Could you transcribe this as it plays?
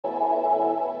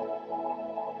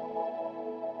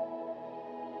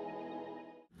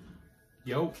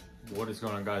Yo, what is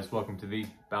going on, guys? Welcome to the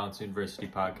Balance University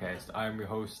podcast. I am your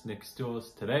host, Nick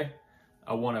Kostulas. Today,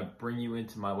 I want to bring you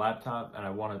into my laptop and I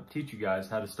want to teach you guys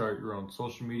how to start your own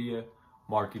social media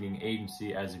marketing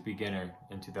agency as a beginner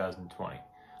in 2020. All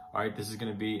right, this is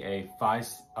going to be a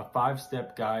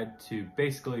five-step guide to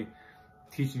basically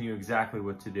teaching you exactly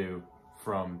what to do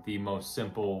from the most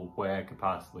simple way I could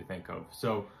possibly think of.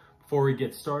 So before we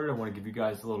get started, I want to give you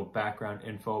guys a little background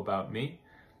info about me.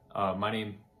 My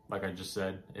name, like I just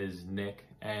said, is Nick,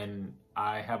 and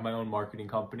I have my own marketing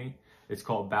company. It's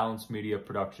called Balance Media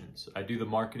Productions. I do the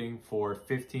marketing for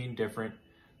 15 different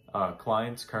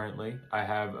clients currently. I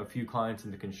have a few clients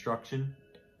in the construction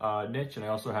niche, and I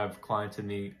also have clients in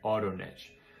the auto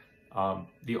niche.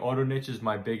 The auto niche is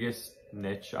my biggest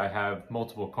niche. I have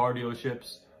multiple car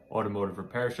dealerships, automotive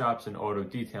repair shops, and auto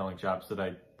detailing shops that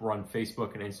I run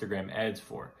Facebook and Instagram ads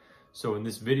for. So in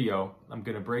this video, I'm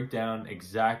going to break down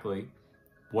exactly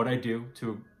what I do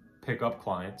to pick up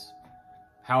clients,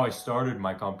 how I started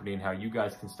my company and how you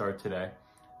guys can start today,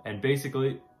 and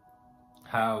basically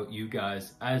how you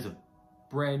guys, as a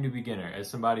brand new beginner, as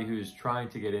somebody who's trying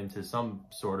to get into some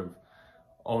sort of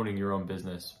owning your own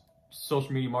business,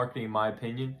 social media marketing, in my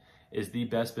opinion, is the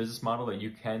best business model that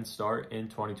you can start in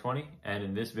 2020. And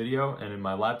in this video and in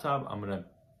my laptop, I'm going to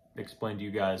explain to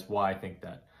you guys why I think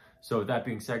that. So with that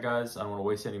being said, guys, I don't want to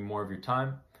waste any more of your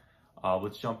time.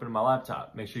 Let's jump into my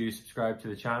laptop. Make sure you subscribe to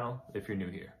the channel if you're new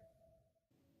here.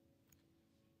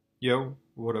 Yo,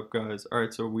 what up, guys? All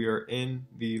right, so we are in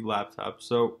the laptop.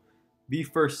 So the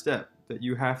first step that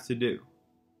you have to do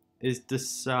is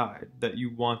decide that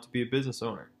you want to be a business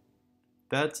owner.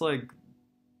 That's like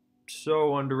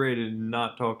so underrated and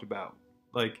not talked about.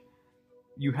 Like,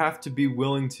 you have to be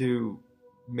willing to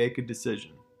make a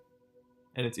decision.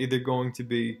 And it's either going to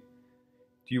be,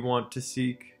 do you want to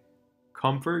seek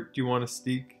comfort? Do you want to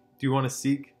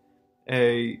seek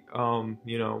a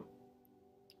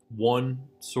one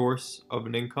source of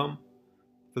an income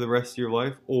for the rest of your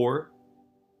life, or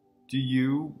do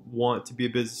you want to be a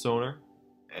business owner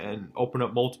and open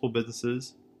up multiple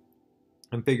businesses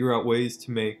and figure out ways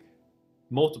to make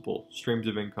multiple streams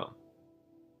of income?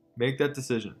 Make that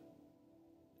decision.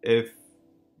 If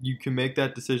you can make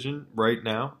that decision right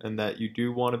now and that you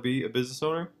do want to be a business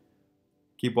owner,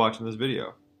 keep watching this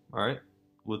video. All right,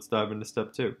 let's dive into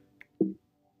step 2.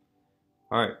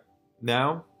 All right,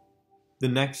 now the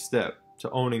next step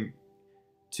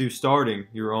to starting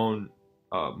your own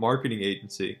marketing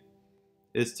agency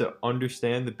is to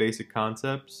understand the basic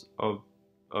concepts of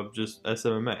just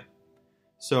SMMA.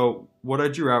 So what I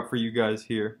drew out for you guys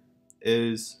here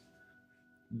is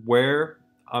where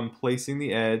I'm placing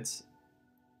the ads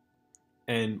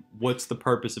and what's the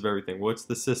purpose of everything. What's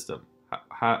the system?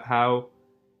 How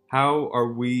are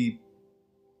we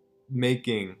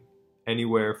making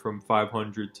anywhere from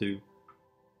 $500 to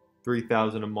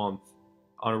 $3,000 a month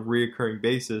on a reoccurring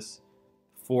basis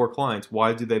for clients?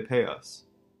 Why do they pay us?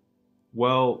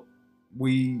 Well,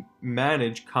 we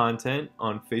manage content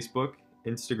on Facebook,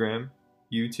 Instagram,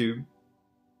 YouTube,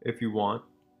 if you want,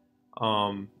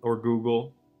 or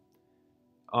Google.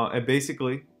 And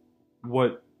basically,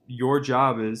 what your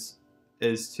job is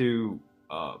to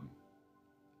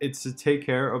it's to take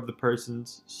care of the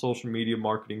person's social media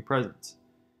marketing presence.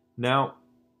 Now,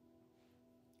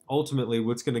 ultimately,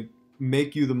 what's going to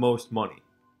make you the most money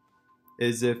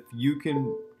is if you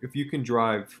can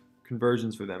drive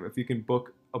conversions for them, if you can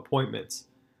book appointments.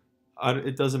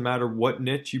 It doesn't matter what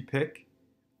niche you pick.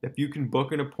 If you can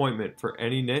book an appointment for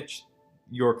any niche,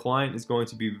 your client is going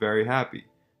to be very happy.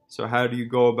 So how do you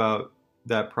go about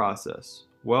that process?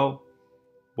 Well,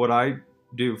 what I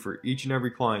do for each and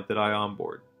every client that I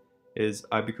onboard is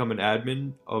I become an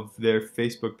admin of their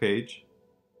Facebook page,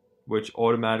 which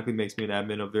automatically makes me an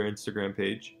admin of their Instagram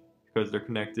page because they're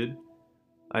connected.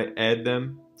 I add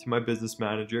them to my business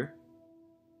manager.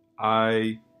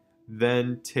 I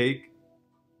then take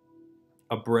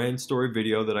a brand story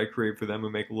video that I create for them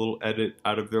and make a little edit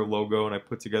out of their logo, and I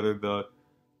put together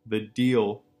the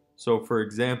deal. So for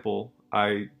example,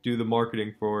 I do the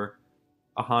marketing for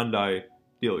a Hyundai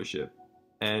dealership,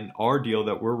 and our deal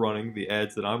that we're running, the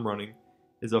ads that I'm running,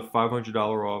 is a $500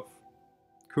 off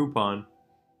coupon.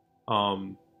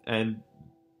 And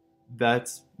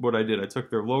that's what I did. I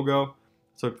took their logo,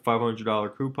 took the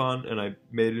 $500 coupon, and I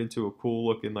made it into a cool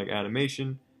looking like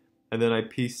animation. And then I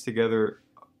pieced together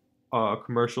a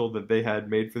commercial that they had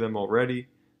made for them already.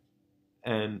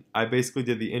 And I basically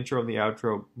did the intro and the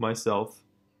outro myself.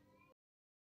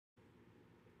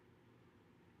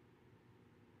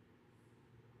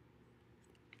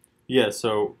 Yeah,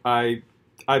 so I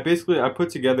put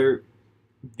together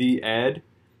the ad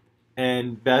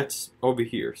and that's over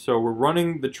here. So we're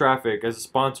running the traffic as a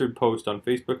sponsored post on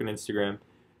Facebook and Instagram,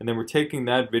 and then we're taking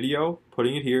that video,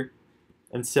 putting it here,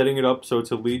 and setting it up so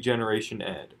it's a lead generation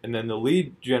ad. And then the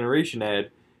lead generation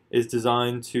ad is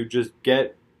designed to just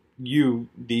get you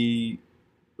the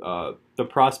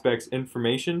prospect's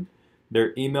information,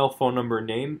 their email, phone number,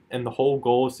 name, and the whole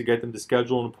goal is to get them to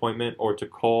schedule an appointment or to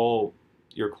call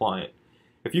your client.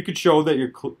 If you could show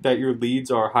that your leads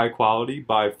are high quality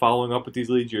by following up with these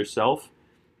leads yourself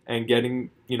and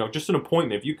getting, just an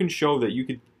appointment, if you can show that you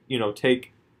could,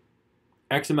 take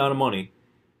X amount of money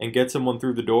and get someone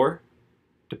through the door,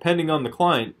 depending on the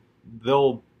client,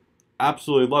 they'll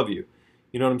absolutely love you.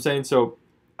 You know what I'm saying? So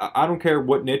I don't care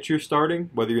what niche you're starting,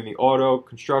 whether you're in the auto,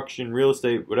 construction, real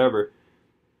estate, whatever.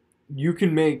 You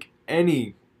can make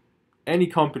any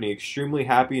company extremely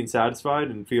happy and satisfied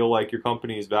and feel like your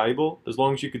company is valuable as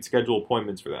long as you can schedule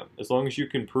appointments for them. As long as you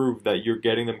can prove that you're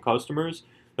getting them customers,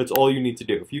 that's all you need to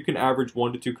do. If you can average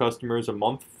 1 to 2 customers a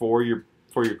month for your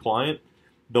client,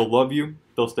 they'll love you,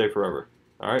 they'll stay forever.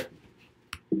 All right?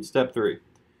 Step 3.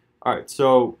 All right,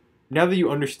 so now that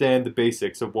you understand the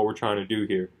basics of what we're trying to do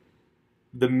here,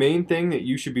 the main thing that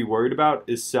you should be worried about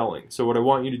is selling. So what I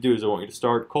want you to do is I want you to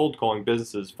start cold calling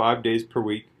businesses 5 days per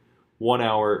week, 1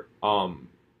 hour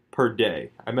per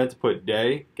day. I meant to put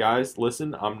day. Guys,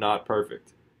 listen, I'm not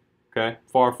perfect. Okay?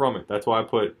 Far from it. That's why I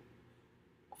put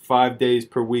 5 days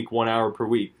per week, 1 hour per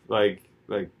week. Like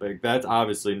that's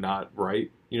obviously not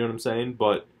right. You know what I'm saying?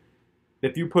 But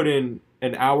if you put in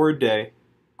an hour a day,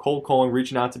 cold calling,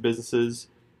 reaching out to businesses,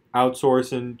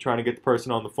 outsourcing, trying to get the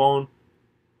person on the phone,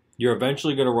 you're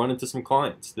eventually going to run into some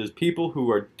clients. There's people who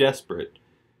are desperate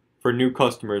for new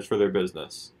customers for their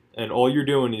business. And all you're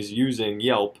doing is using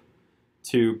Yelp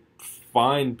to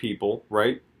find people,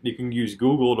 right? You can use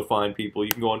Google to find people.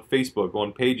 You can go on Facebook, go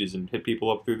on Pages and hit people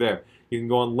up through there. You can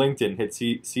go on LinkedIn, hit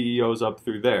CEOs up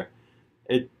through there.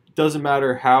 It doesn't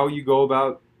matter how you go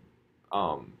about,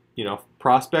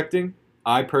 prospecting.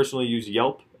 I personally use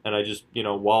Yelp, and I just,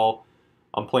 while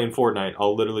I'm playing Fortnite,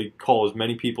 I'll literally call as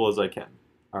many people as I can.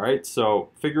 All right, so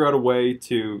figure out a way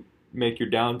to make your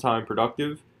downtime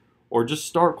productive, or just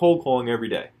start cold calling every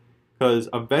day, because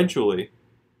eventually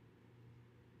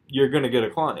you're going to get a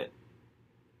client,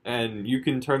 and you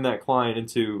can turn that client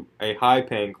into a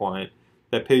high-paying client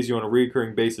that pays you on a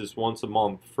recurring basis once a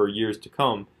month for years to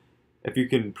come, if you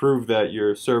can prove that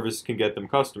your service can get them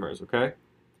customers. Okay?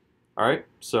 All right.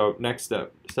 So next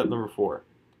step number 4.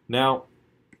 Now,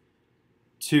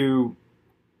 to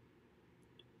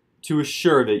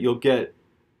assure that you'll get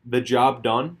the job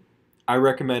done, I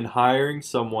recommend hiring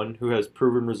someone who has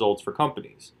proven results for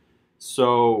companies.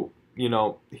 So,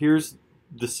 here's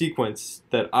the sequence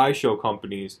that I show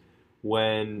companies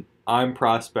when I'm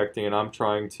prospecting and I'm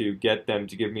trying to get them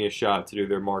to give me a shot to do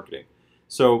their marketing.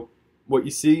 So what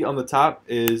you see on the top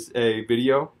is a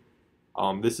video.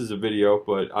 This is a video,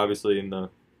 but obviously in the,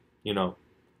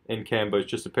 in Canva,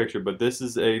 it's just a picture. But this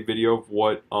is a video of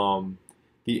what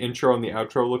the intro and the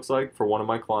outro looks like for one of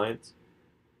my clients.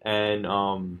 And,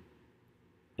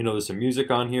 there's some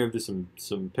music on here. There's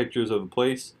some pictures of the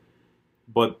place.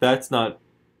 But that's not,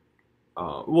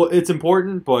 it's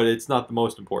important, but it's not the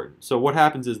most important. So what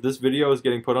happens is this video is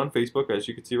getting put on Facebook, as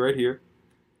you can see right here.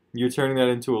 You're turning that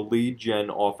into a lead gen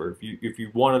offer. If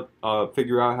you want to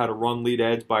figure out how to run lead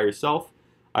ads by yourself,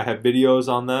 I have videos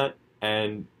on that.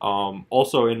 And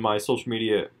also in my social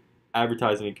media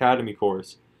advertising academy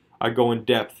course, I go in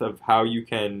depth of how you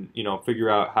can, figure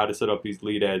out how to set up these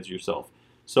lead ads yourself.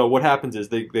 So what happens is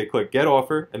they click get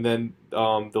offer, and then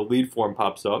the lead form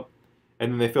pops up,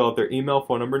 and then they fill out their email,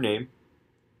 phone number, name,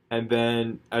 and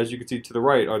then as you can see to the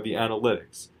right are the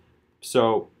analytics.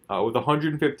 So with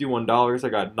 $151, I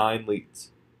got 9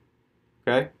 leads.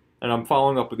 Okay, and I'm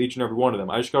following up with each and every one of them.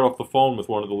 I just got off the phone with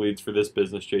one of the leads for this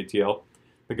business, JTL.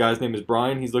 The guy's name is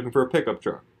Brian. He's looking for a pickup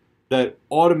truck. That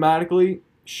automatically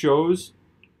shows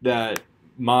that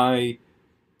my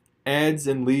ads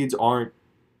and leads aren't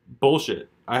bullshit.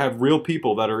 I have real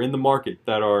people that are in the market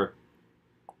that are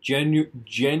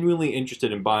genuinely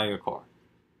interested in buying a car.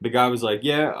 The guy was like,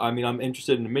 yeah, I'm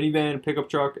interested in a minivan, a pickup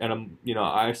truck, and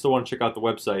I still want to check out the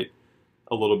website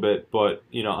a little bit, but,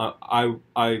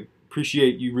 I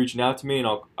appreciate you reaching out to me, and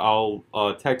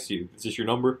I'll text you. Is this your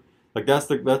number? Like, that's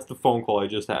the phone call I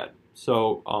just had.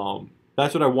 So,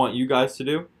 that's what I want you guys to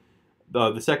do.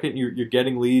 The second you're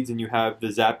getting leads and you have the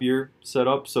Zapier set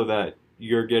up so that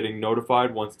you're getting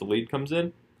notified once the lead comes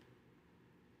in,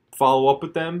 follow up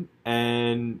with them,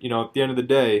 and at the end of the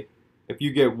day, if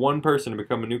you get one person to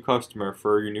become a new customer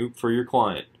for your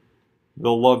client,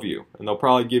 they'll love you and they'll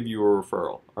probably give you a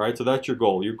referral. All right, so that's your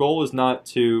goal. Your goal is not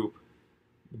to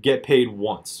get paid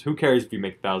once. Who cares if you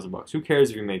make $1,000? Who cares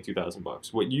if you make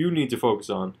 $2,000? What you need to focus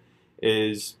on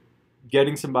is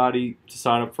getting somebody to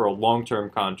sign up for a long-term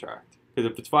contract. Because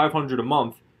if it's $500 a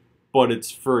month, but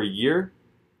it's for a year,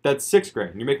 that's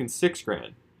 $6,000. You're making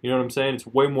 $6,000. You know what I'm saying? It's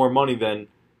way more money than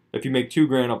if you make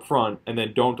 $2,000 up front and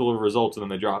then don't deliver results and then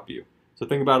they drop you. So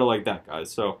think about it like that,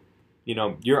 guys. So,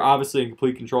 you're obviously in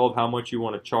complete control of how much you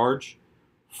want to charge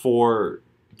for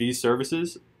these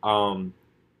services.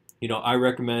 I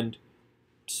recommend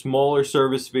smaller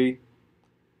service fee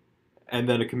and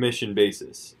then a commission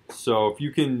basis. So if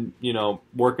you can,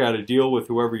 work out a deal with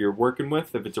whoever you're working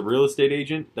with, if it's a real estate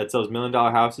agent that sells $1 million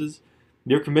houses,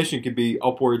 your commission could be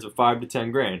upwards of $5,000 to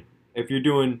 $10,000. If you're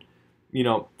doing,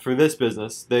 for this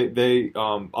business, they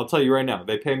I'll tell you right now,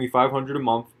 they pay me $500 a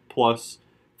month plus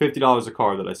 $50 a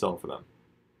car that I sell for them.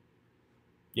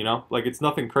 It's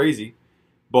nothing crazy,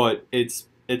 but it's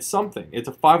something. It's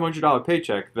a $500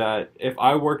 paycheck that if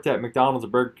I worked at McDonald's or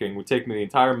Burger King would take me the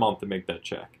entire month to make that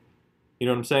check. You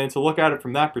know what I'm saying? So look at it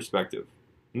from that perspective.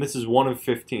 And this is one of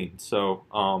 15. So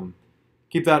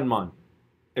keep that in mind.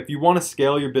 If you want to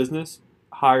scale your business,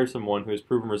 hire someone who has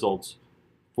proven results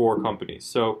for companies.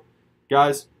 So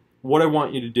guys, what I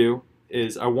want you to do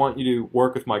is I want you to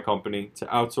work with my company to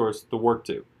outsource the work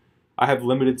to. I have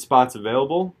limited spots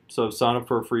available, so sign up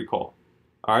for a free call.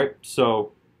 All right,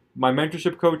 so my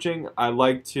mentorship coaching, I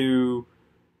like to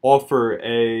offer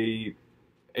a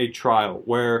trial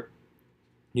where,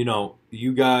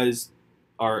 you guys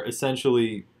are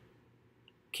essentially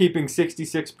keeping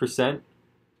 66%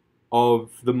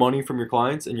 of the money from your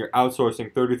clients and you're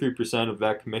outsourcing 33% of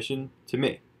that commission to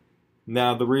me.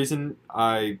 Now, the reason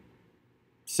I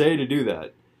say to do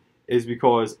that is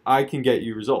because I can get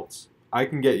you results. I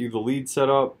can get you the lead set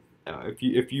up.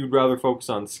 If you'd rather focus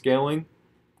on scaling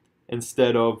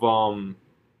instead of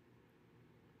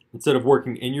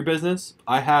working in your business,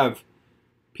 I have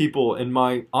people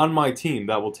on my team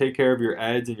that will take care of your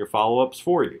ads and your follow-ups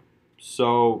for you.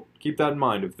 So keep that in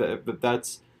mind. If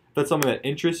that's something that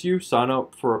interests you, sign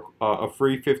up for a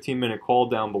free 15-minute call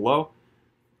down below.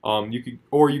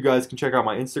 You guys can check out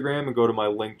my Instagram and go to my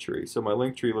link tree. So my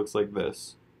link tree looks like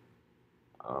this.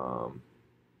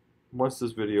 Once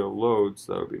this video loads,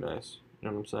 that would be nice. You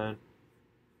know what I'm saying?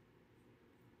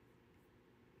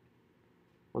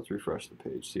 Let's refresh the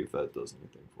page, see if that does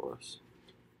anything for us.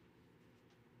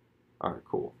 Alright,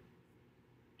 cool.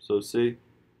 So see,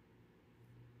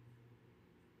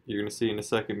 you're going to see in a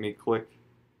second me click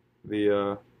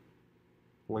the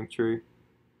link tree.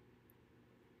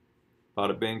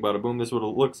 Bada bing, bada boom. This is what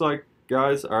it looks like,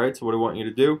 guys. Alright, so what I want you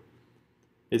to do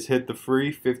is hit the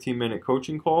free 15-minute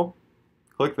coaching call.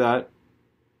 Click that.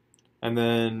 And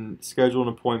then schedule an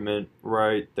appointment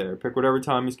right there. Pick whatever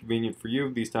time is convenient for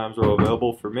you. These times are all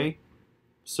available for me.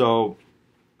 So,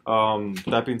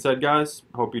 that being said, guys,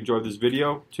 hope you enjoyed this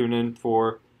video. Tune in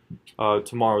for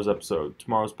tomorrow's episode,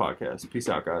 tomorrow's podcast. Peace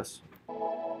out, guys.